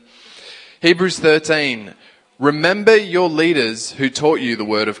Hebrews 13. Remember your leaders who taught you the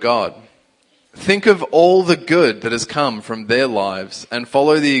word of God. Think of all the good that has come from their lives and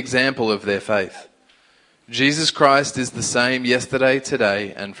follow the example of their faith. Jesus Christ is the same yesterday,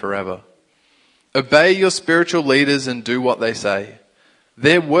 today, and forever. Obey your spiritual leaders and do what they say.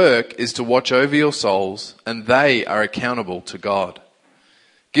 Their work is to watch over your souls, and they are accountable to God.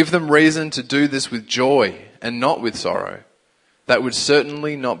 Give them reason to do this with joy and not with sorrow. That would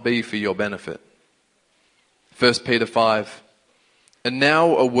certainly not be for your benefit. 1 Peter 5. And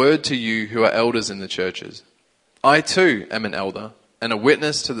now a word to you who are elders in the churches. I too am an elder and a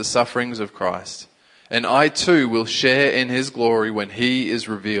witness to the sufferings of Christ. And I too will share in his glory when he is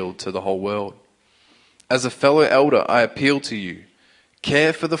revealed to the whole world. As a fellow elder, I appeal to you.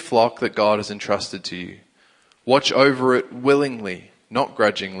 Care for the flock that God has entrusted to you. Watch over it willingly, not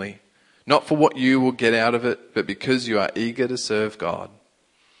grudgingly, not for what you will get out of it, but because you are eager to serve God.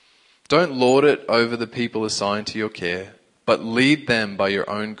 Don't lord it over the people assigned to your care, but lead them by your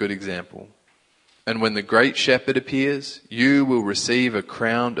own good example. And when the great shepherd appears, you will receive a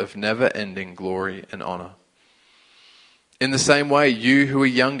crown of never-ending glory and honor. In the same way, you who are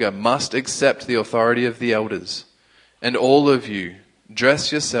younger must accept the authority of the elders. And all of you,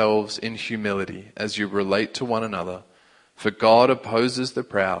 dress yourselves in humility as you relate to one another, for God opposes the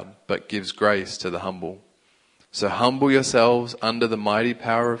proud, but gives grace to the humble. So humble yourselves under the mighty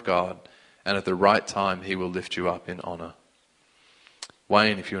power of God, and at the right time he will lift you up in honor.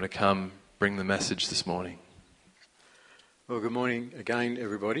 Wayne, if you want to come, bring the message this morning. Well, good morning again,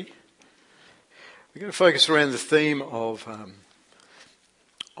 everybody. We're going to focus around the theme of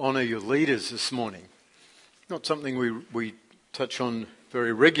honour your leaders this morning. Not something we touch on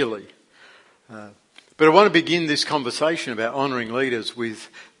very regularly. But I want to begin this conversation about honouring leaders with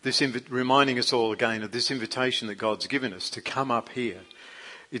this reminding us all again of this invitation that God's given us to come up here.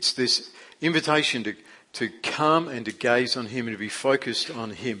 It's this invitation to come and to gaze on him and to be focused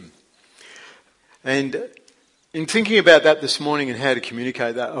on him. And in thinking about that this morning and how to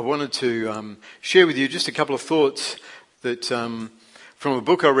communicate that, I wanted to share with you just a couple of thoughts that from a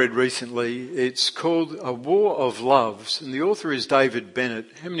book I read recently. It's called A War of Loves, and the author is David Bennett.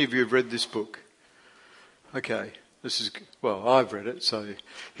 How many of you have read this book? Okay, I've read it, so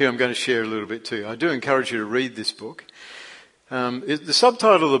here I'm going to share a little bit too. I do encourage you to read this book. The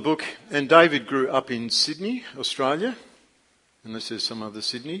subtitle of the book, and David grew up in Sydney, Australia, unless there's some other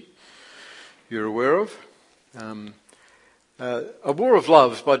Sydney you're aware of. A War of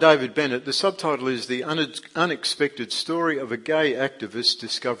Love by David Bennett. The subtitle is The Unexpected Story of a Gay Activist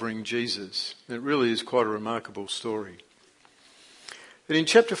Discovering Jesus. And it really is quite a remarkable story. And in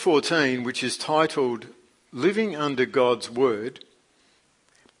chapter 14, which is titled Living Under God's Word,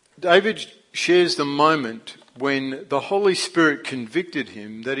 David shares the moment when the Holy Spirit convicted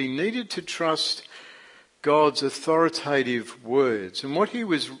him that he needed to trust God's authoritative words. And what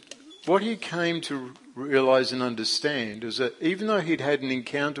he came to realise and understand is that even though he'd had an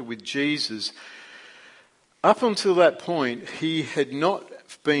encounter with Jesus, up until that point he had not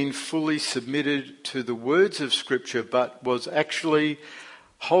been fully submitted to the words of Scripture, but was actually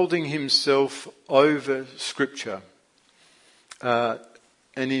holding himself over Scripture. And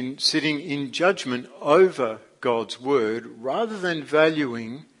in sitting in judgment over God's word, rather than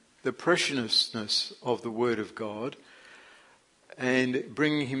valuing the preciousness of the word of God and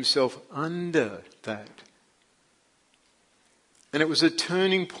bringing himself under that. And it was a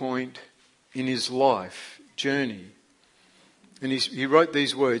turning point in his life journey. And he wrote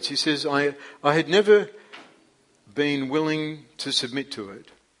these words. He says, I had never been willing to submit to it,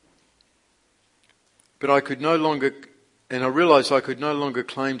 but I realised I could no longer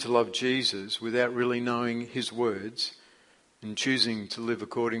claim to love Jesus without really knowing his words and choosing to live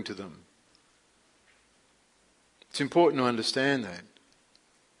according to them. It's important to understand that.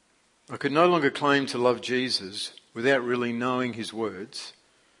 I could no longer claim to love Jesus without really knowing his words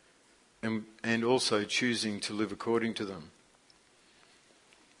and also choosing to live according to them.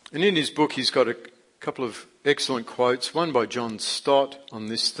 And in his book he's got a couple of excellent quotes, one by John Stott on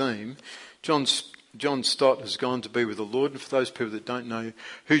this theme. John Stott has gone to be with the Lord. And for those people that don't know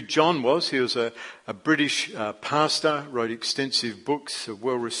who John was, he was a British pastor, wrote extensive books, a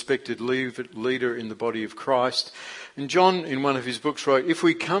well-respected leader in the body of Christ. And John, in one of his books, wrote, if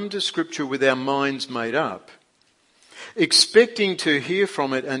we come to Scripture with our minds made up, expecting to hear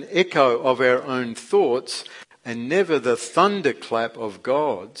from it an echo of our own thoughts and never the thunderclap of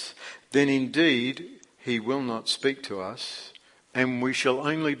God's, then indeed he will not speak to us, and we shall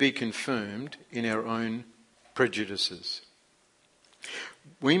only be confirmed in our own prejudices.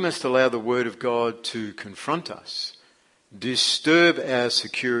 We must allow the Word of God to confront us disturb our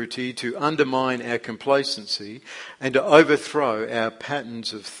security, to undermine our complacency, and to overthrow our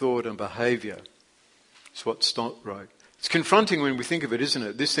patterns of thought and behaviour. That's what Stott wrote. It's confronting when we think of it, isn't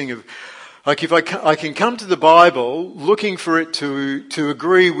it? This thing of, like, if I can come to the Bible looking for it to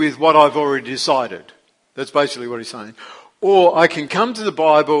agree with what I've already decided. That's basically what he's saying. Or I can come to the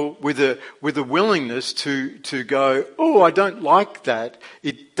Bible with a willingness to go, oh, I don't like that.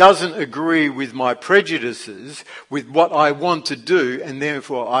 It doesn't agree with my prejudices, with what I want to do, and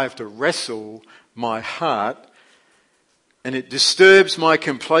therefore I have to wrestle my heart, and it disturbs my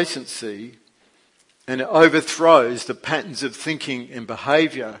complacency, and it overthrows the patterns of thinking and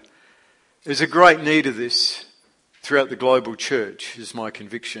behaviour. There's a great need of this throughout the global church, is my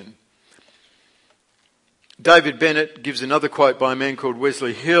conviction. David Bennett gives another quote by a man called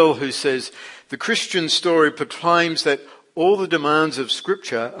Wesley Hill, who says, "The Christian story proclaims that all the demands of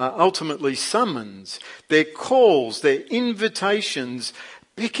Scripture are ultimately summons. They're calls, they're invitations,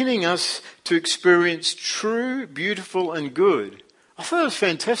 beckoning us to experience true, beautiful and good." I thought it was a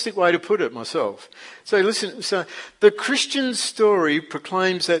fantastic way to put it myself. So listen, the Christian story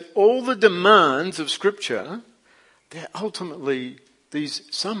proclaims that all the demands of Scripture, they're ultimately these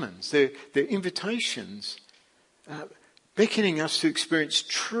summons, they're invitations, beckoning us to experience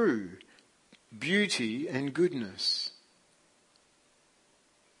true beauty and goodness.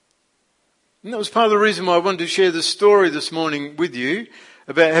 And that was part of the reason why I wanted to share the story this morning with you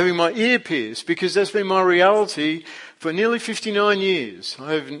about having my ear pierced, because that's been my reality for nearly 59 years.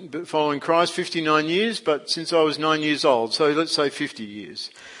 I haven't been following Christ 59 years, but since I was 9 years old, so let's say 50 years.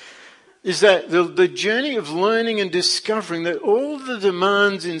 Is that the journey of learning and discovering that all the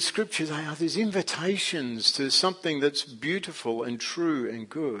demands in Scripture, they are these invitations to something that's beautiful and true and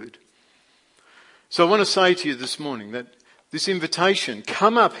good. So I want to say to you this morning that this invitation,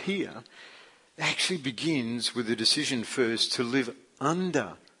 come up here, actually begins with a decision first to live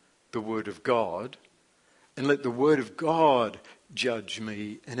under the Word of God and let the Word of God judge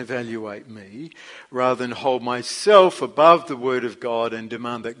me and evaluate me, rather than hold myself above the Word of God and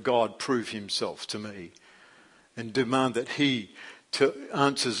demand that God prove Himself to me and demand that He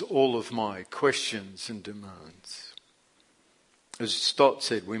answers all of my questions and demands. As Stott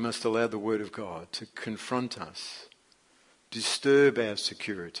said, we must allow the Word of God to confront us, disturb our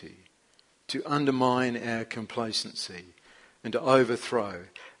security, to undermine our complacency, and to overthrow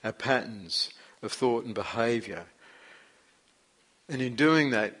our patterns of thought and behaviour. And in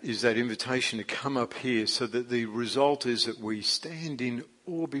doing that is that invitation to come up here, so that the result is that we stand in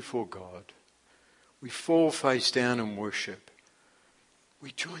awe before God. We fall face down and worship.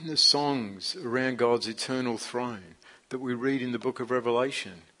 We join the songs around God's eternal throne that we read in the book of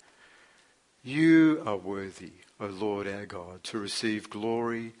Revelation. You are worthy, O Lord our God, to receive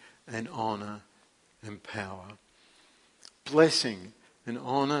glory and honour and power. Blessing and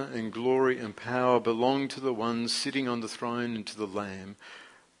honour and glory and power belong to the one sitting on the throne and to the Lamb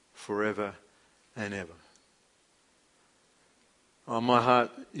forever and ever. My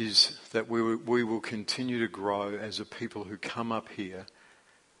heart is that we will continue to grow as a people who come up here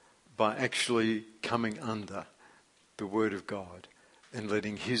by actually coming under the Word of God and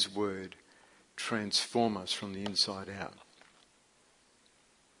letting His Word transform us from the inside out.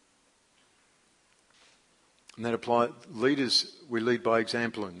 And that applies, leaders, we lead by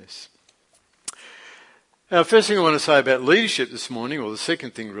example in this. Now, first thing I want to say about leadership this morning, or the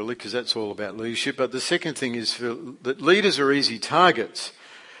second thing really, because that's all about leadership, but the second thing is that leaders are easy targets.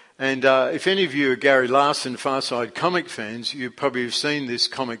 And if any of you are Gary Larson Far Side comic fans, you probably have seen this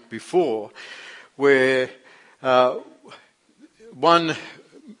comic before, where one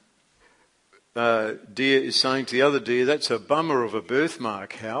deer is saying to the other deer, "That's a bummer of a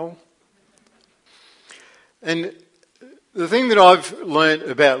birthmark, Hal." And the thing that I've learnt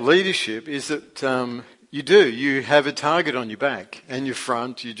about leadership is that you have a target on your back and your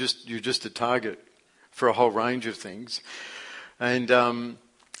front. You're just a target for a whole range of things. And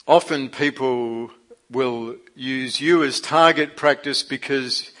often people will use you as target practice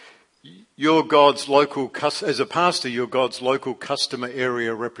because you're God's local, as a pastor, you're God's local customer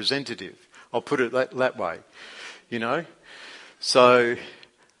area representative. I'll put it that way, you know. So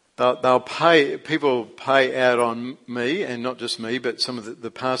people pay out on me, and not just me, but some of the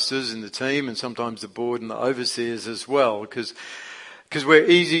pastors in the team, and sometimes the board and the overseers as well, because we're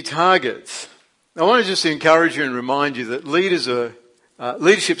easy targets. I want to just encourage you and remind you that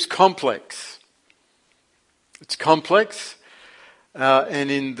leadership's complex. It's complex,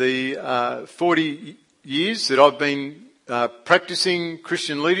 and in the 40 years that I've been practicing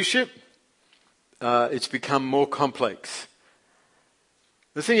Christian leadership, it's become more complex.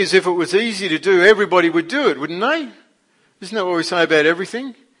 The thing is, if it was easy to do, everybody would do it, wouldn't they? Isn't that what we say about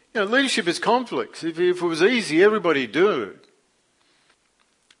everything? Leadership is conflicts. If it was easy, everybody'd do it.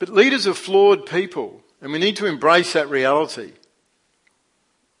 But leaders are flawed people, and we need to embrace that reality.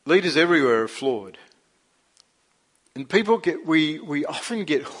 Leaders everywhere are flawed. And we often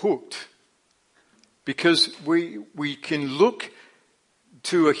get hooked because we can look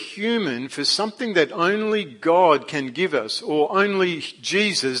to a human for something that only God can give us, or only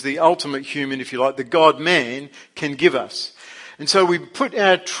Jesus, the ultimate human, if you like, the God-man, can give us. And so we put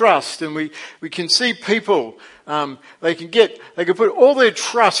our trust, and we can see people, they can put all their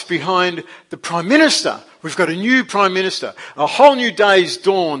trust behind the Prime Minister. We've got a new Prime Minister. A whole new day's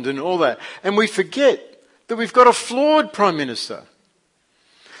dawned and all that. And we forget that we've got a flawed Prime Minister.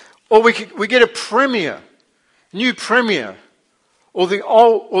 Or we get a Premier, new Premier, or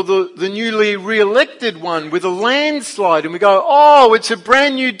the newly re-elected one with a landslide, and we go, oh, it's a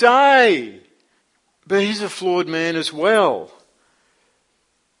brand new day. But he's a flawed man as well.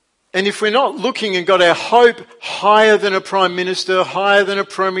 And if we're not looking and got our hope higher than a Prime Minister, higher than a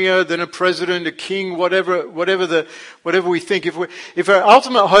Premier, than a President, a King, whatever we think, if our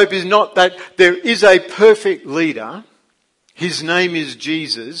ultimate hope is not that there is a perfect leader, his name is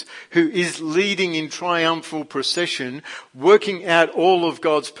Jesus, who is leading in triumphal procession, working out all of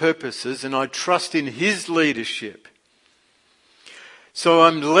God's purposes, and I trust in his leadership. So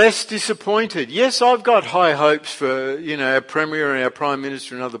I'm less disappointed. Yes, I've got high hopes for, our Premier and our Prime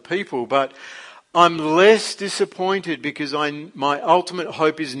Minister and other people, but I'm less disappointed because my ultimate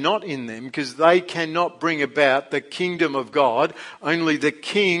hope is not in them, because they cannot bring about the kingdom of God. Only the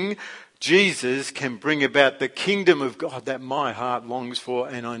King, Jesus, can bring about the kingdom of God that my heart longs for,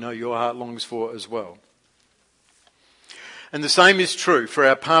 and I know your heart longs for as well. And the same is true for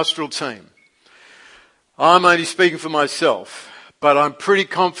our pastoral team. I'm only speaking for myself, but I'm pretty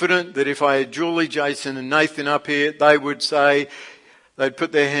confident that if I had Julie, Jason and Nathan up here, they'd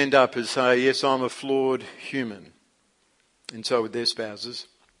put their hand up and say, yes, I'm a flawed human. And so would their spouses.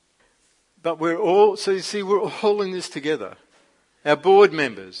 But we're all in this together. Our board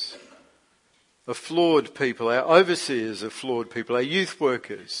members are flawed people. Our overseers are flawed people. Our youth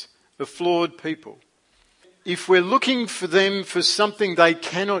workers are flawed people. If we're looking for them for something they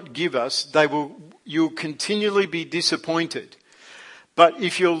cannot give us, you'll continually be disappointed. But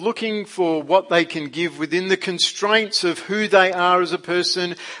if you're looking for what they can give within the constraints of who they are as a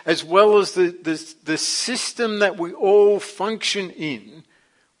person, as well as the system that we all function in,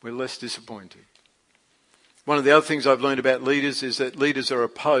 we're less disappointed. One of the other things I've learned about leaders is that leaders are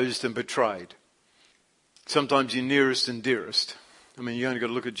opposed and betrayed. Sometimes your nearest and dearest. I mean, you only got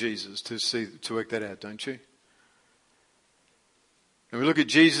to look at Jesus to work that out, don't you? And we look at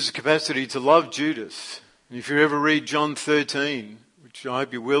Jesus' capacity to love Judas. And if you ever read John 13, which I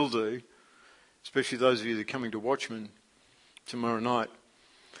hope you will do, especially those of you that are coming to Watchman tomorrow night,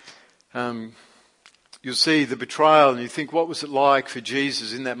 you'll see the betrayal and you think, what was it like for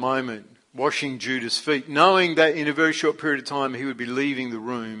Jesus in that moment, washing Judas' feet, knowing that in a very short period of time he would be leaving the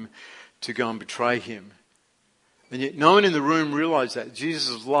room to go and betray him. And yet no one in the room realised that.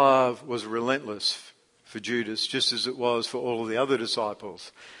 Jesus' love was relentless for Judas, just as it was for all of the other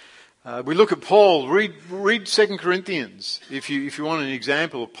disciples. We look at Paul. Read 2 Corinthians if you want an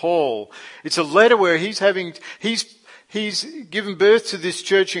example of Paul. It's a letter where he's given birth to this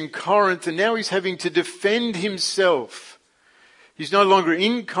church in Corinth, and now he's having to defend himself. He's no longer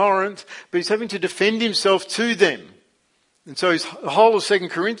in Corinth, but he's having to defend himself to them. And so the whole of 2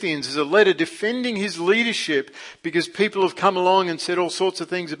 Corinthians is a letter defending his leadership, because people have come along and said all sorts of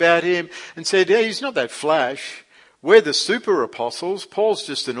things about him and said, hey, he's not that flash. We're the super apostles. Paul's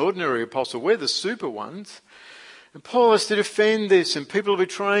just an ordinary apostle. We're the super ones. And Paul has to defend this, and people are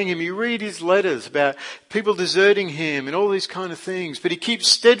betraying him. You read his letters about people deserting him and all these kind of things. But he keeps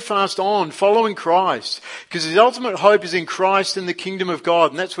steadfast on following Christ, because his ultimate hope is in Christ and the kingdom of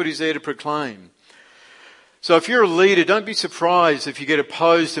God, and that's what he's there to proclaim. So if you're a leader, don't be surprised if you get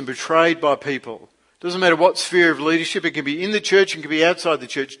opposed and betrayed by people. It doesn't matter what sphere of leadership. It can be in the church, it can be outside the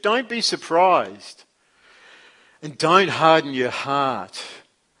church. Don't be surprised. And don't harden your heart.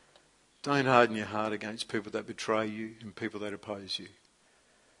 Don't harden your heart against people that betray you and people that oppose you.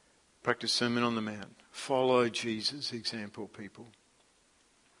 Practice Sermon on the Mount. Follow Jesus' example, people.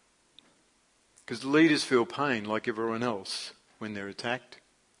 Because leaders feel pain like everyone else when they're attacked.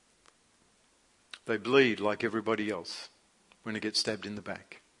 They bleed like everybody else when they get stabbed in the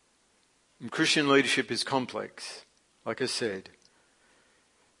back. And Christian leadership is complex. Like I said,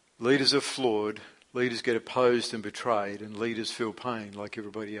 leaders are flawed. Leaders get opposed and betrayed, and leaders feel pain like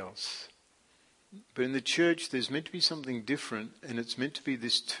everybody else. But in the church, there's meant to be something different, and it's meant to be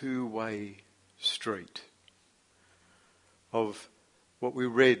this two-way street. of what we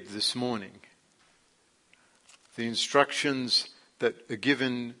read this morning. The instructions that are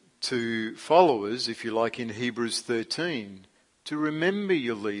given to followers, if you like, in Hebrews 13, to remember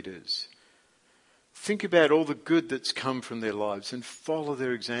your leaders. Think about all the good that's come from their lives and follow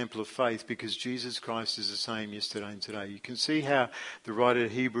their example of faith, because Jesus Christ is the same yesterday and today. You can see how the writer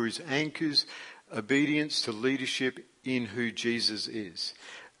of Hebrews anchors obedience to leadership in who Jesus is.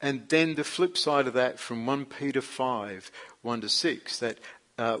 And then the flip side of that from 1 Peter 5, 1-6,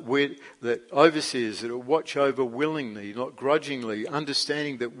 that overseers that watch over willingly, not grudgingly,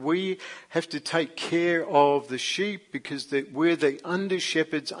 understanding that we have to take care of the sheep because we're the under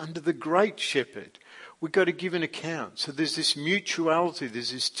shepherds under the great shepherd. We've got to give an account. So there's this mutuality,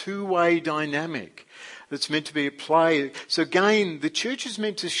 there's this two-way dynamic that's meant to be applied. So again, the church is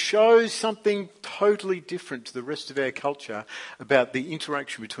meant to show something totally different to the rest of our culture about the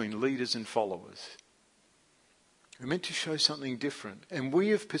interaction between leaders and followers. We're meant to show something different. And we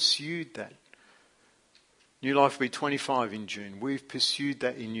have pursued that. New Life will be 25 in June. We've pursued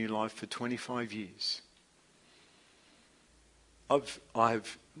that in New Life for 25 years.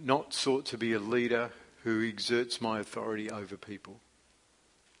 I've not sought to be a leader who exerts my authority over people,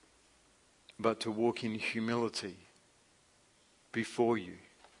 but to walk in humility before you.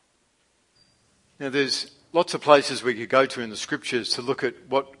 Now there's lots of places we could go to in the scriptures to look at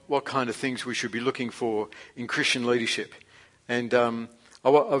what kind of things we should be looking for in Christian leadership. And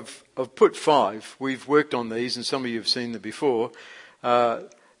I've put 5. We've worked on these and some of you have seen them before. The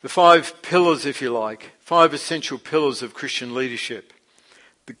 5 pillars, if you like, 5 essential pillars of Christian leadership.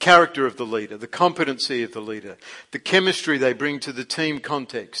 The character of the leader, the competency of the leader, the chemistry they bring to the team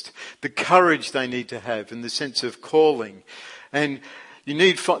context, the courage they need to have and the sense of calling. And you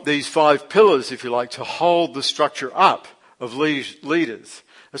need these 5 pillars, if you like, to hold the structure up of leaders.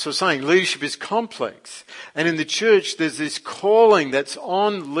 That's what I'm saying. Leadership is complex. And in the church, there's this calling that's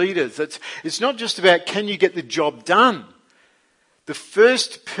on leaders. It's not just about can you get the job done. The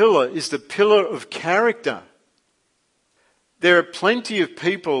first pillar is the pillar of character. There are plenty of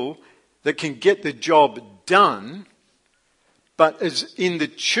people that can get the job done, but as in the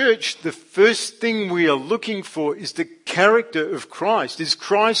church, the first thing we are looking for is the character of Christ. Is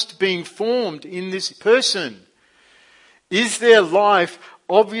Christ being formed in this person? Is their life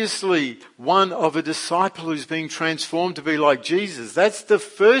obviously one of a disciple who's being transformed to be like Jesus? That's the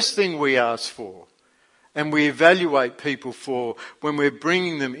first thing we ask for. And we evaluate people for when we're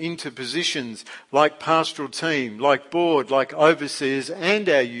bringing them into positions like pastoral team, like board, like overseers and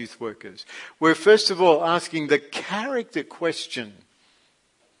our youth workers. We're first of all asking the character question.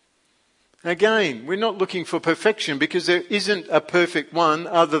 Again, we're not looking for perfection because there isn't a perfect one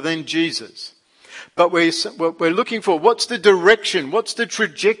other than Jesus. But we're looking for what's the direction, what's the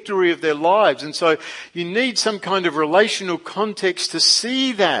trajectory of their lives. And so you need some kind of relational context to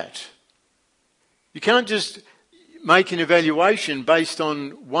see that. You can't just make an evaluation based on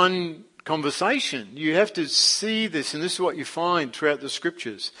one conversation. You have to see this, and this is what you find throughout the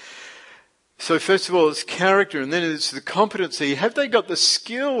scriptures. So first of all, it's character, and then it's the competency. Have they got the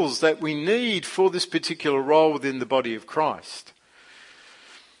skills that we need for this particular role within the body of Christ?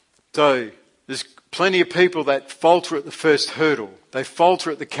 So there's plenty of people that falter at the first hurdle. They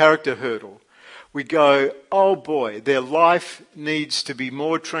falter at the character hurdle. We go, oh boy, their life needs to be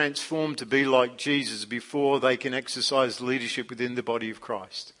more transformed to be like Jesus before they can exercise leadership within the body of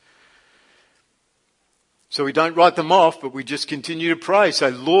Christ. So we don't write them off, but we just continue to pray.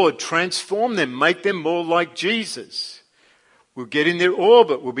 Say, Lord, transform them, make them more like Jesus. We'll get in their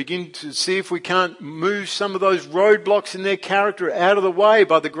orbit. We'll begin to see if we can't move some of those roadblocks in their character out of the way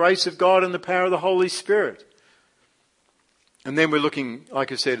by the grace of God and the power of the Holy Spirit. And then we're looking,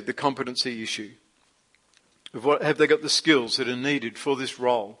 like I said, at the competency issue. Of what have they got the skills that are needed for this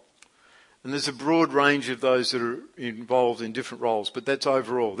role? And there's a broad range of those that are involved in different roles, but that's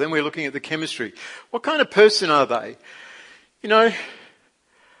overall. Then we're looking at the chemistry. What kind of person are they? You know,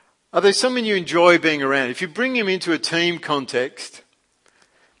 are they someone you enjoy being around? If you bring them into a team context,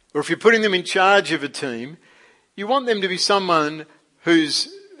 or if you're putting them in charge of a team, you want them to be someone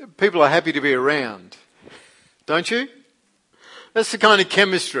whose people are happy to be around. Don't you? That's the kind of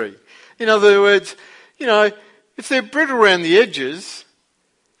chemistry. In other words, you know, if they're brittle around the edges,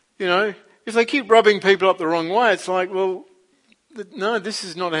 you know, if they keep rubbing people up the wrong way, it's like, well, no, this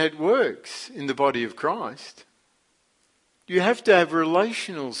is not how it works in the body of Christ. You have to have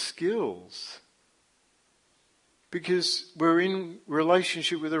relational skills because we're in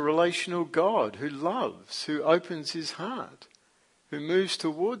relationship with a relational God who loves, who opens his heart, who moves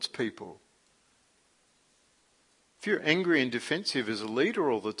towards people. If you're angry and defensive as a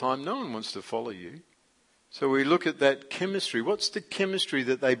leader all the time, no one wants to follow you. So we look at that chemistry. What's the chemistry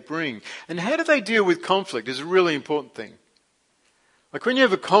that they bring? And how do they deal with conflict is a really important thing. Like when you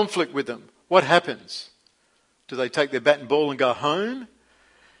have a conflict with them, what happens? Do they take their bat and ball and go home?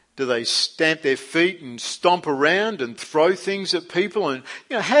 Do they stamp their feet and stomp around and throw things at people? And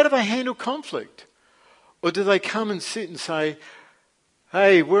how do they handle conflict? Or do they come and sit and say,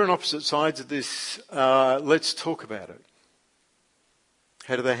 hey, we're on opposite sides of this, let's talk about it?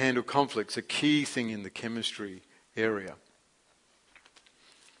 How do they handle conflicts? A key thing in the chemistry area.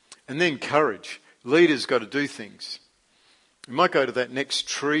 And then courage. Leaders got to do things. We might go to that next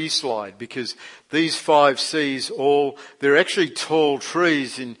tree slide because these 5 C's they're actually tall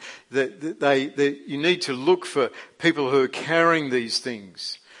trees and you need to look for people who are carrying these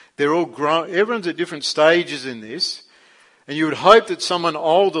things. They're all everyone's at different stages in this. And you would hope that someone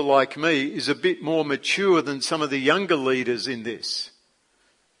older like me is a bit more mature than some of the younger leaders in this.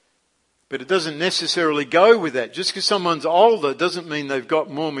 But it doesn't necessarily go with that. Just because someone's older doesn't mean they've got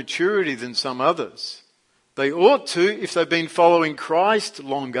more maturity than some others. They ought to if they've been following Christ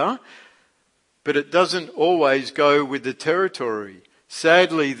longer, but it doesn't always go with the territory.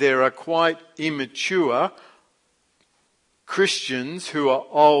 Sadly, there are quite immature Christians who are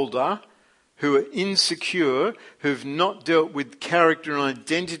older, who are insecure, who've not dealt with character and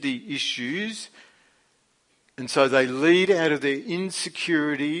identity issues, and so they lead out of their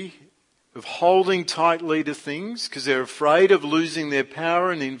insecurity of holding tightly to things because they're afraid of losing their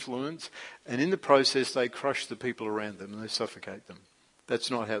power and influence, and in the process they crush the people around them and they suffocate them. That's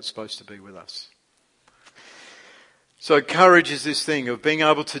not how it's supposed to be with us. So courage is this thing of being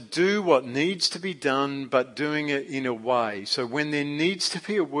able to do what needs to be done, but doing it in a way. So when there needs to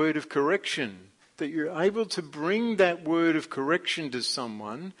be a word of correction, that you're able to bring that word of correction to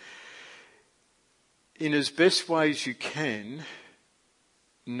someone in as best ways you can,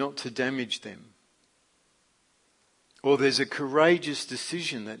 not to damage them. Or there's a courageous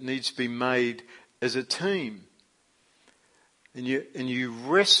decision that needs to be made as a team. And you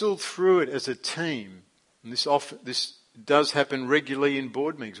wrestle through it as a team. And this does happen regularly in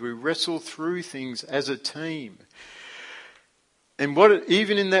board meetings. We wrestle through things as a team. And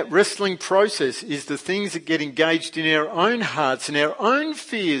even in that wrestling process is the things that get engaged in our own hearts, and our own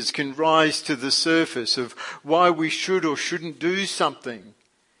fears can rise to the surface of why we should or shouldn't do something.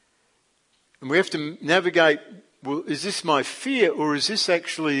 And we have to navigate, well, is this my fear or is this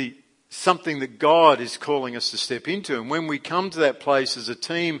actually something that God is calling us to step into? And when we come to that place as a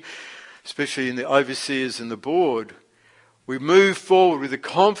team, especially in the overseers and the board, we move forward with the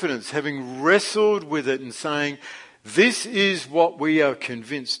confidence, having wrestled with it and saying, this is what we are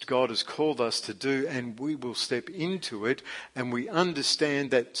convinced God has called us to do, and we will step into it, and we understand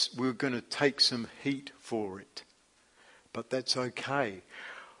that we're going to take some heat for it. But that's okay.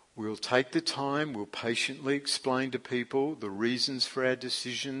 We'll take the time, we'll patiently explain to people the reasons for our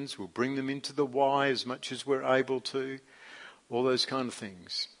decisions, we'll bring them into the why as much as we're able to, all those kind of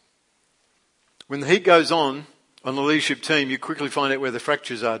things. When the heat goes on the leadership team, you quickly find out where the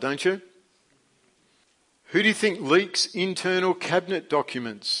fractures are, don't you? Who do you think leaks internal cabinet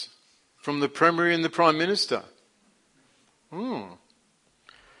documents from the Premier and the Prime Minister?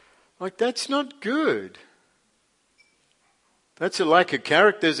 Like, that's not good. That's a lack of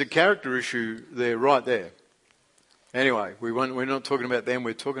character. There's a character issue there, right there. Anyway, we're not talking about them.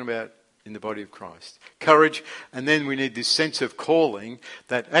 We're talking about in the body of Christ. Courage, and then we need this sense of calling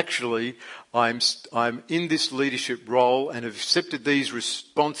that actually I'm in this leadership role and have accepted these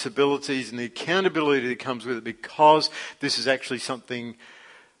responsibilities and the accountability that comes with it because this is actually something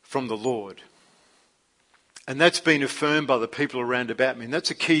from the Lord. And that's been affirmed by the people around about me. And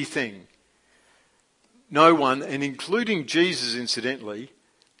that's a key thing. No one, and including Jesus incidentally,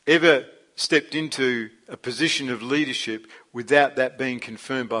 ever stepped into a position of leadership without that being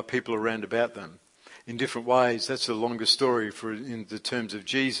confirmed by people around about them. In different ways, that's a longer story in the terms of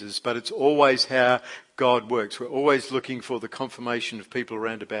Jesus, but it's always how God works. We're always looking for the confirmation of people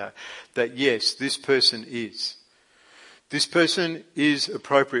around about that yes, this person is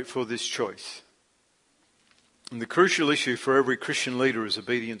appropriate for this choice. And the crucial issue for every Christian leader is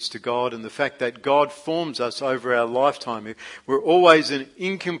obedience to God, and the fact that God forms us over our lifetime. We're always an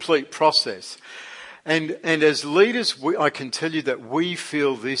incomplete process. And as leaders, I can tell you that we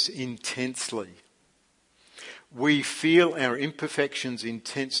feel this intensely. We feel our imperfections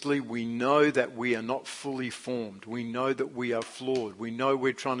intensely. We know that we are not fully formed. We know that we are flawed. We know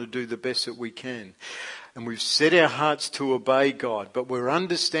we're trying to do the best that we can. and we've set our hearts to obey God, but we're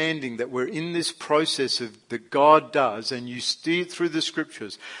understanding that we're in this process that God does, and you steer through the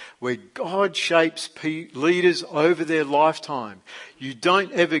scriptures, where God shapes leaders over their lifetime. You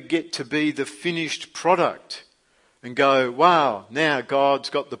don't ever get to be the finished product and go, wow, now God's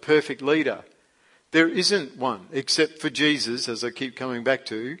got the perfect leader. There isn't one, except for Jesus, as I keep coming back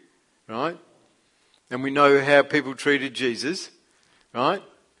to, right? And we know how people treated Jesus, right?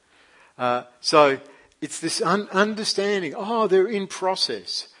 So it's this understanding, they're in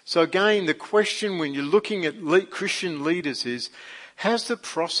process. So again, the question when you're looking at Christian leaders is, how's the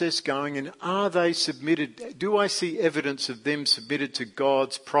process going, and are they submitted? Do I see evidence of them submitted to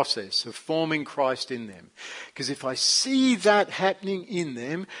God's process of forming Christ in them? Because if I see that happening in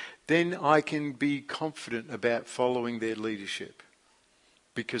them, then I can be confident about following their leadership,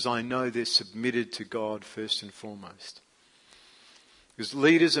 because I know they're submitted to God first and foremost. Because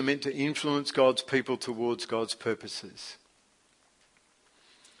leaders are meant to influence God's people towards God's purposes.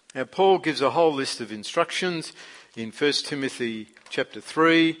 Now, Paul gives a whole list of instructions in 1 Timothy chapter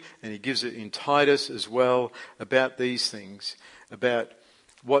 3, and he gives it in Titus as well, about these things, about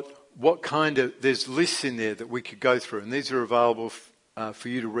what kind of, there's lists in there that we could go through, and these are available for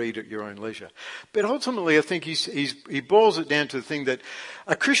you to read at your own leisure. But ultimately, I think he boils it down to the thing that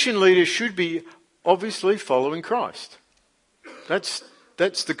a Christian leader should be obviously following Christ. That's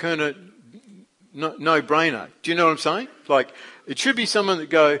the kind of no-brainer. Do you know what I'm saying? Like, it should be someone that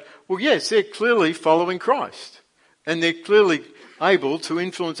go, well, yes, they're clearly following Christ, and they're clearly able to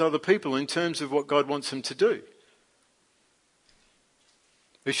influence other people in terms of what God wants them to do.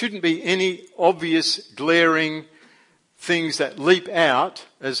 There shouldn't be any obvious, glaring things that leap out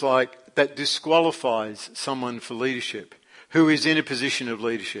as like that disqualifies someone for leadership who is in a position of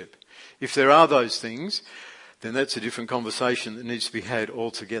leadership. If there are those things, then that's a different conversation that needs to be had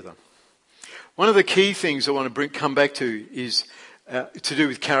altogether. One of the key things I want to come back to is to do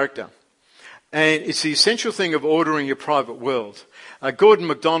with character. And it's the essential thing of ordering your private world. Gordon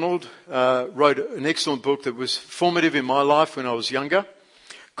MacDonald wrote an excellent book that was formative in my life when I was younger,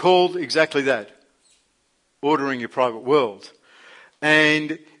 called exactly that, Ordering Your Private World.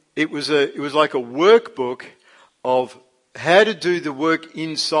 And it was like a workbook of how to do the work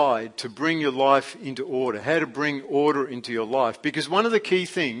inside to bring your life into order, how to bring order into your life. Because one of the key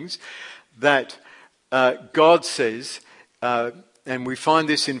things that God says, and we find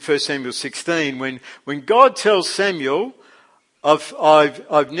this in 1 Samuel 16, when God tells Samuel,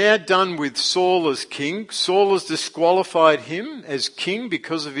 I've now done with Saul as king. Saul has disqualified him as king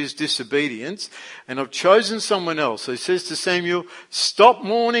because of his disobedience, and I've chosen someone else. So he says to Samuel, stop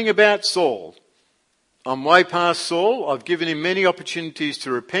mourning about Saul. I'm way past Saul. I've given him many opportunities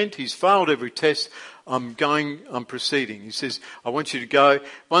to repent. He's failed every test. I'm proceeding. He says, I want you to go.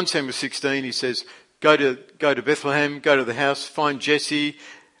 1 Samuel 16, he says, go to Bethlehem, go to the house, find Jesse.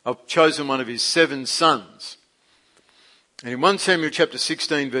 I've chosen one of his 7 sons. And in 1 Samuel chapter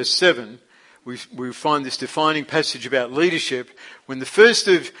 16 verse 7, we find this defining passage about leadership when the first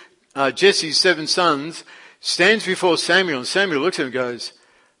of Jesse's 7 sons stands before Samuel, and Samuel looks at him and goes,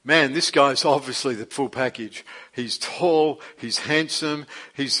 man, this guy's obviously the full package. He's tall, he's handsome,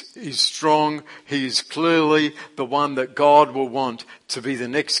 he's strong, he is clearly the one that God will want to be the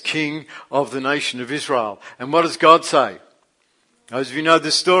next king of the nation of Israel. And what does God say? Those of you know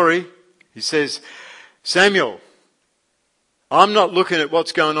the story, he says, Samuel, I'm not looking at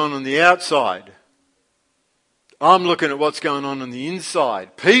what's going on the outside. I'm looking at what's going on the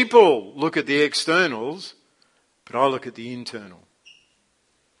inside. People look at the externals, but I look at the internal.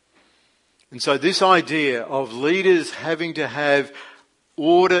 And so this idea of leaders having to have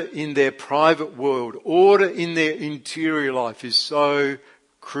order in their private world, order in their interior life is so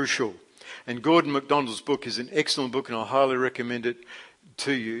crucial. And Gordon MacDonald's book is an excellent book, and I highly recommend it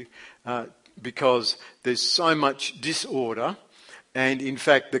to you because there's so much disorder. And in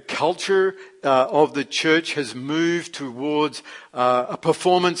fact, the culture of the church has moved towards a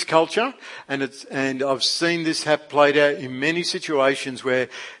performance culture, and I've seen this played out in many situations where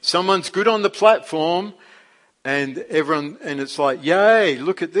someone's good on the platform, and it's like, yay,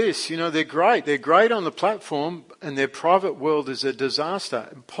 look at this, they're great on the platform, and their private world is a disaster.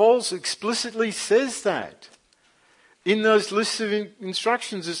 And Paul explicitly says that. In those lists of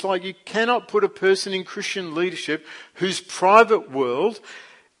instructions, it's like you cannot put a person in Christian leadership whose private world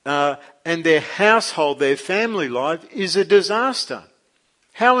and their household, their family life is a disaster.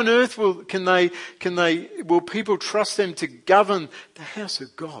 How on earth will people trust them to govern the house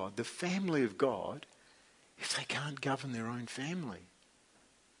of God, the family of God, if they can't govern their own family?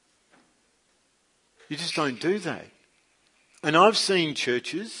 You just don't do that. And I've seen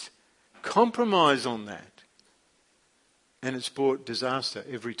churches compromise on that, and it's brought disaster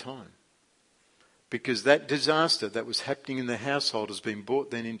every time. Because that disaster that was happening in the household has been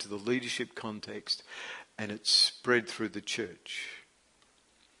brought then into the leadership context, and it's spread through the church.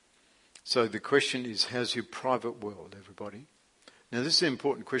 So the question is, how's your private world, everybody? Now this is an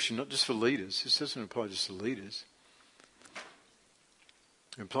important question, not just for leaders. This doesn't apply just to leaders.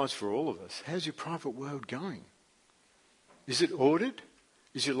 It applies for all of us. How's your private world going? Is it ordered?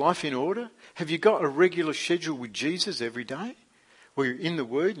 Is your life in order? Have you got a regular schedule with Jesus every day? Where you're in the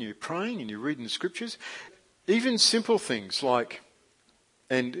Word and you're praying and you're reading the Scriptures? Even simple things like,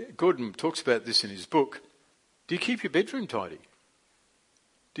 and Gordon talks about this in his book, do you keep your bedroom tidy?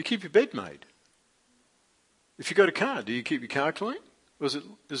 Do you keep your bed made? If you've got a car, do you keep your car clean? Or is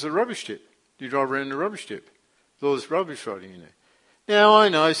it a rubbish tip? Do you drive around in a rubbish tip? With all this rubbish riding in there. Now, I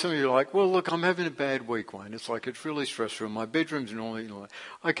know some of you are like, well, look, I'm having a bad week, Wayne. It's like, it's really stressful. My bedroom's normally,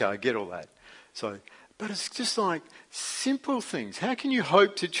 okay, I get all that. But it's just like simple things. How can you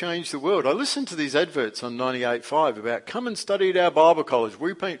hope to change the world? I listened to these adverts on 98.5 about come and study at our Bible college.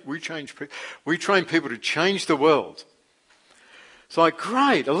 We train people to change the world. It's like,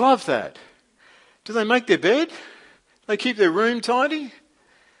 great, I love that. Do they make their bed? They keep their room tidy?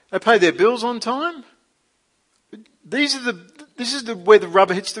 They pay their bills on time? This is where the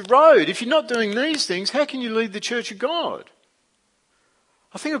rubber hits the road. If you're not doing these things, how can you lead the church of God?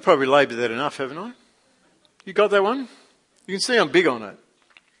 I think I've probably laboured that enough, haven't I? You got that one? You can see I'm big on it.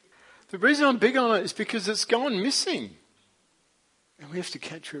 The reason I'm big on it is because it's gone missing. And we have to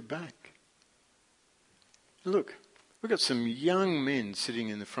capture it back. Look, we've got some young men sitting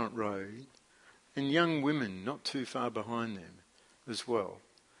in the front row and young women not too far behind them as well.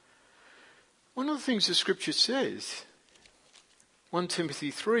 One of the things the Scripture says, 1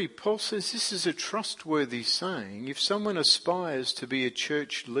 Timothy 3, Paul says this is a trustworthy saying. If someone aspires to be a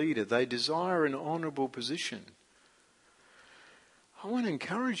church leader, they desire an honourable position. I want to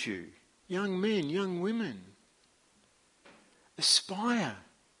encourage you, young men, young women, aspire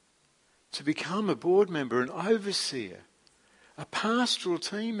to become a board member, an overseer, a pastoral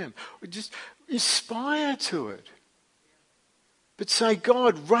team member. Just aspire to it. But say,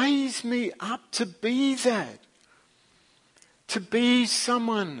 God, raise me up to be that. To be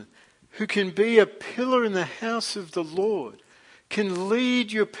someone who can be a pillar in the house of the Lord, can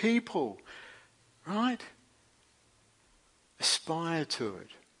lead your people, right? Aspire to it.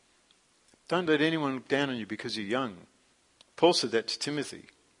 Don't let anyone look down on you because you're young. Paul said that to Timothy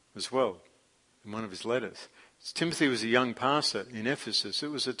as well in one of his letters. Timothy was a young pastor in Ephesus. It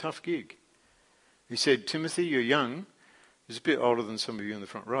was a tough gig. He said, Timothy, you're young. He's a bit older than some of you in the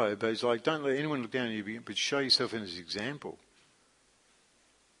front row, but he's like, don't let anyone look down on you, but show yourself as an example.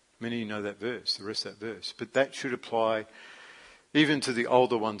 Many of you know that verse, the rest of that verse. But that should apply even to the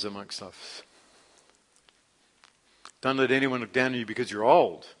older ones amongst us. Don't let anyone look down on you because you're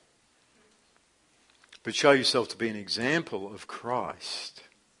old. But show yourself to be an example of Christ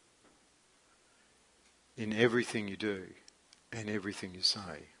in everything you do and everything you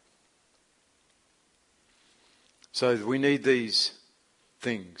say. So we need these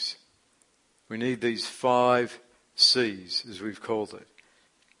things. We need these 5 C's, as we've called it.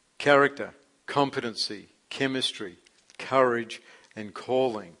 Character, competency, chemistry, courage, and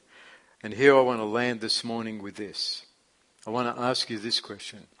calling. And here I want to land this morning with this. I want to ask you this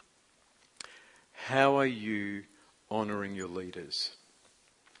question. How are you honouring your leaders?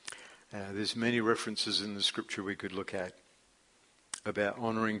 There's many references in the Scripture we could look at about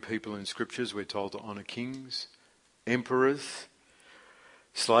honouring people in Scriptures. We're told to honour kings, emperors.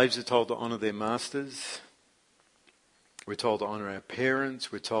 Slaves are told to honour their masters. We're told to honour our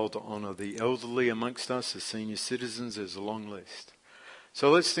parents. We're told to honour the elderly amongst us, the senior citizens. There's a long list. So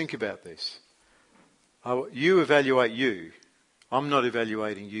let's think about this. You evaluate you. I'm not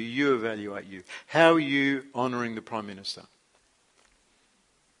evaluating you. You evaluate you. How are you honouring the Prime Minister?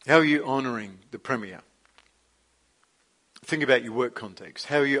 How are you honouring the Premier? Think about your work context.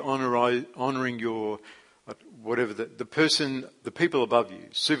 How are you honouring your, whatever, the person, the people above you,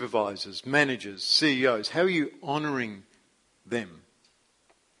 supervisors, managers, CEOs? How are you honouring them?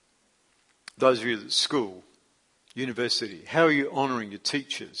 Those of you at school, university, how are you honouring your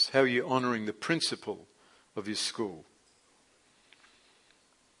teachers? How are you honouring the principal of your school?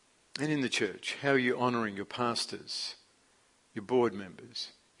 And in the church, how are you honouring your pastors, your board members,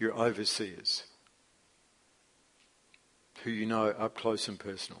 your overseers, who you know up close and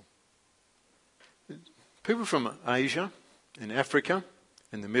personal? People from Asia and Africa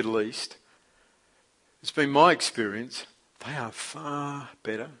and the Middle East, it's been my experience, they are far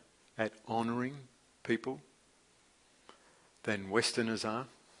better at honouring people than Westerners are.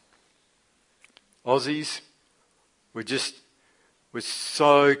 Aussies, we're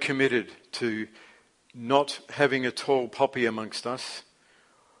so committed to not having a tall poppy amongst us.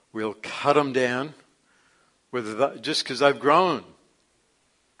 We'll cut them down, just because they've grown.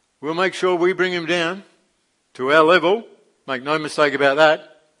 We'll make sure we bring them down to our level. Make no mistake about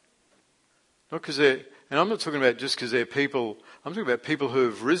that. Not because and I'm not talking about just because they're people. I'm talking about people who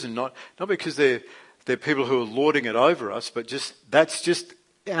have risen, not because they're people who are lording it over us, but that's just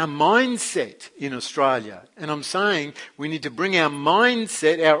our mindset in Australia. And I'm saying we need to bring our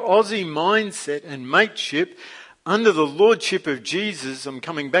mindset, our Aussie mindset and mateship under the lordship of Jesus. I'm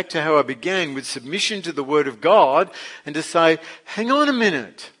coming back to how I began, with submission to the Word of God, and to say, hang on a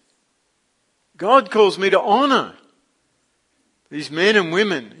minute. God calls me to honour these men and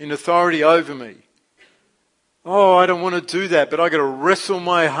women in authority over me. Oh, I don't want to do that, but I got to wrestle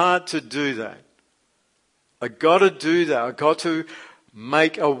my heart to do that. I got to do that. I got to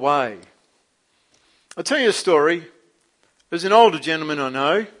make a way. I'll tell you a story. There's an older gentleman I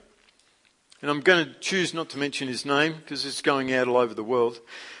know, and I'm going to choose not to mention his name because it's going out all over the world.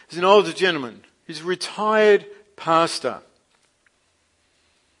 He's an older gentleman. He's a retired pastor.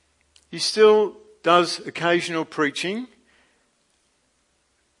 He still does occasional preaching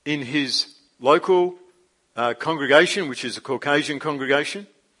in his local congregation, which is a Caucasian congregation.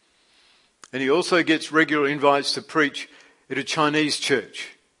 And he also gets regular invites to preach at a Chinese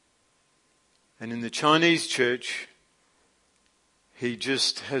church. And in the Chinese church, he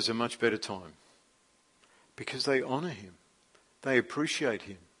just has a much better time. Because they honour him. They appreciate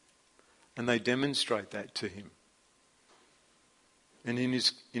him. And they demonstrate that to him. And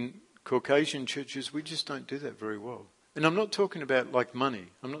in Caucasian churches, we just don't do that very well. And I'm not talking about like money.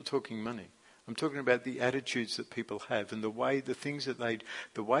 I'm not talking money. I'm talking about the attitudes that people have and the way they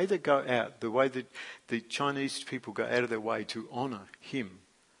go out, the way that the Chinese people go out of their way to honour him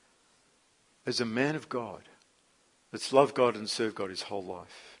as a man of God that's loved God and served God his whole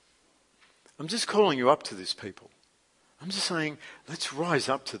life. I'm just calling you up to this, people. I'm just saying, let's rise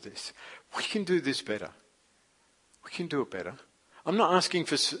up to this. We can do this better. We can do it better. I'm not asking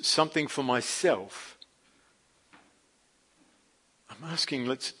for something for myself. I'm asking,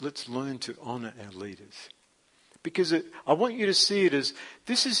 let's learn to honour our leaders. Because I want you to see it as,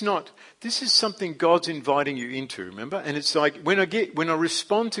 this is something God's inviting you into, remember? And it's like, when I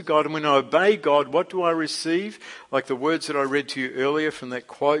respond to God and when I obey God, what do I receive? Like the words that I read to you earlier from that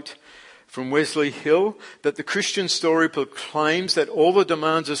quote from Wesley Hill, that the Christian story proclaims that all the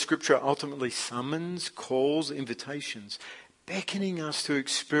demands of Scripture are ultimately summons, calls, invitations, beckoning us to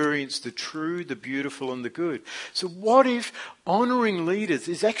experience the true, the beautiful and the good. So what if honouring leaders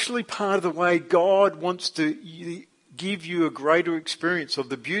is actually part of the way God wants to give you a greater experience of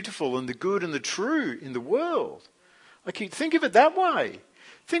the beautiful and the good and the true in the world? Think of it that way.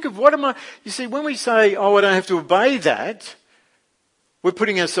 Think of you see, when we say, oh, I don't have to obey that, we're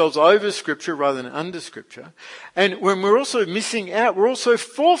putting ourselves over Scripture rather than under Scripture. And when we're also missing out, we're also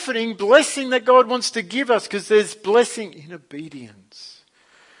forfeiting blessing that God wants to give us, because there's blessing in obedience.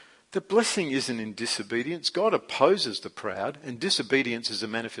 The blessing isn't in disobedience. God opposes the proud, and disobedience is a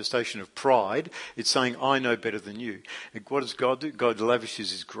manifestation of pride. It's saying, I know better than you. And what does God do? God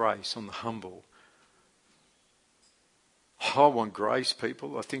lavishes his grace on the humble. I want grace,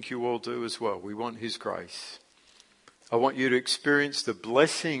 people. I think you all do as well. We want his grace. I want you to experience the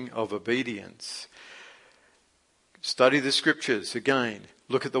blessing of obedience. Study the Scriptures again.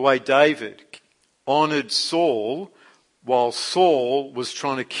 Look at the way David honoured Saul while Saul was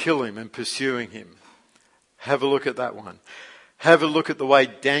trying to kill him and pursuing him. Have a look at that one. Have a look at the way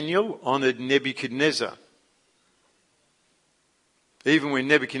Daniel honoured Nebuchadnezzar. Even when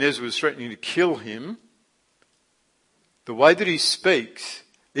Nebuchadnezzar was threatening to kill him, the way that he speaks,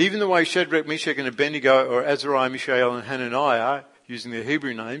 even the way Shadrach, Meshach and Abednego, or Azariah, Mishael and Hananiah, using their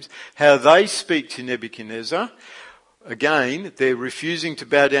Hebrew names, how they speak to Nebuchadnezzar. Again, they're refusing to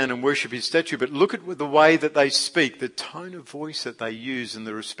bow down and worship his statue, but look at the way that they speak, the tone of voice that they use and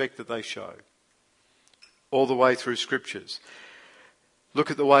the respect that they show. All the way through Scriptures.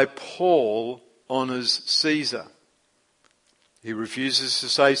 Look at the way Paul honours Caesar. He refuses to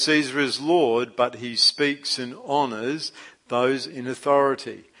say Caesar is Lord, but he speaks and honours those in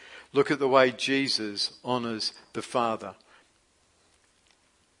authority. Look at the way Jesus honours the Father.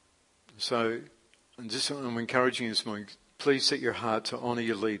 So, I'm encouraging you this morning, please set your heart to honour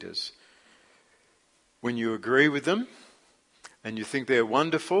your leaders. When you agree with them and you think they're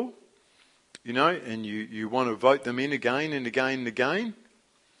wonderful, and you want to vote them in again and again and again,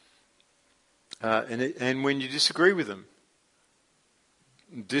 and when you disagree with them,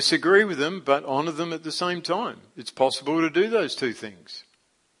 but honour them at the same time. It's possible to do those two things.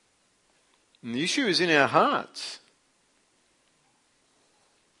 And the issue is in our hearts.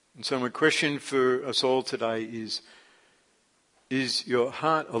 And so my question for us all today is your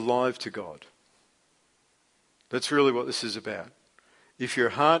heart alive to God? That's really what this is about. If your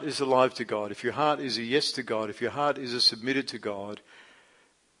heart is alive to God, if your heart is a yes to God, if your heart is a submitted to God,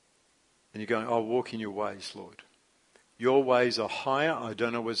 and you're going, I'll walk in your ways, Lord. Your ways are higher. I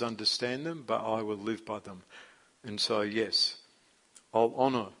don't always understand them, but I will live by them. And so, yes, I'll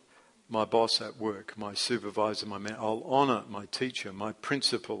honour my boss at work, my supervisor, my man. I'll honour my teacher, my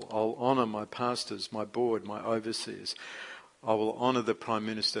principal. I'll honour my pastors, my board, my overseers. I will honour the Prime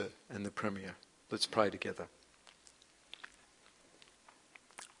Minister and the Premier. Let's pray together.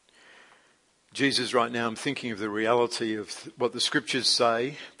 Jesus, right now I'm thinking of the reality of what the scriptures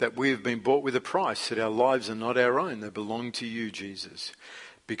say, that we have been bought with a price, that our lives are not our own, they belong to you, Jesus.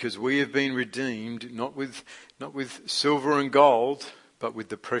 Because we have been redeemed, not with silver and gold, but with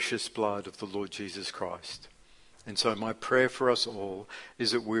the precious blood of the Lord Jesus Christ. And so my prayer for us all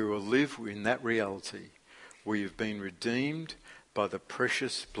is that we will live in that reality. We have been redeemed by the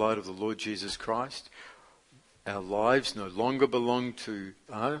precious blood of the Lord Jesus Christ. Our lives no longer belong to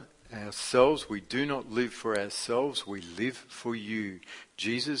ourselves. We do not live for ourselves. We live for you,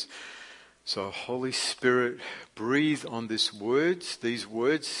 Jesus. So Holy Spirit, breathe on these words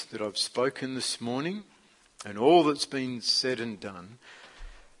that I've spoken this morning and all that's been said and done,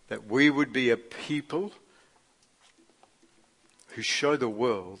 that we would be a people who show the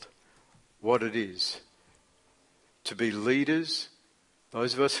world what it is to be leaders.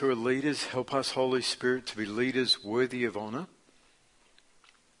 Those of us who are leaders, help us, Holy Spirit, to be leaders worthy of honour.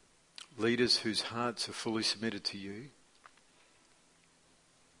 Leaders whose hearts are fully submitted to you.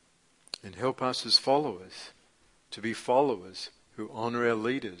 And help us as followers to be followers who honour our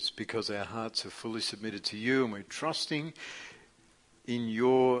leaders because our hearts are fully submitted to you and we're trusting in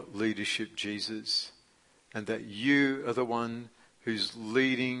your leadership, Jesus, and that you are the one who's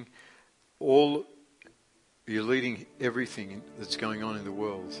leading you're leading everything that's going on in the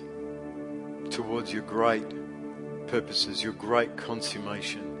world towards your great purposes, your great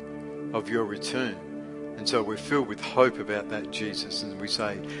consummation of your return. And so we're filled with hope about that, Jesus. And we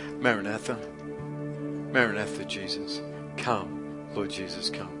say, Maranatha, Maranatha, Jesus. Come, Lord Jesus,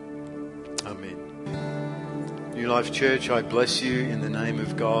 come. Amen. New Life Church, I bless you in the name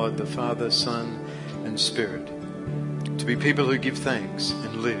of God, the Father, Son, and Spirit, to be people who give thanks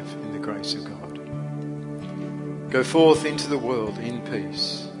and live in the grace of God. Go forth into the world in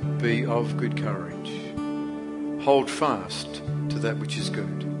peace. Be of good courage. Hold fast to that which is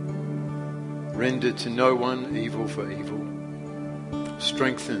good. Render to no one evil for evil.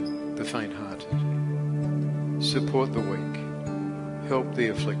 Strengthen the faint-hearted. Support the weak. Help the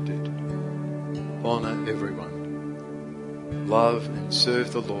afflicted. Honour everyone. Love and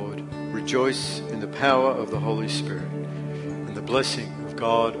serve the Lord. Rejoice in the power of the Holy Spirit. And the blessing of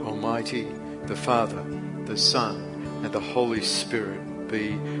God Almighty, the Father, the Son, and the Holy Spirit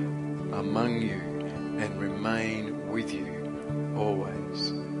be among you and remain with you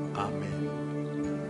always.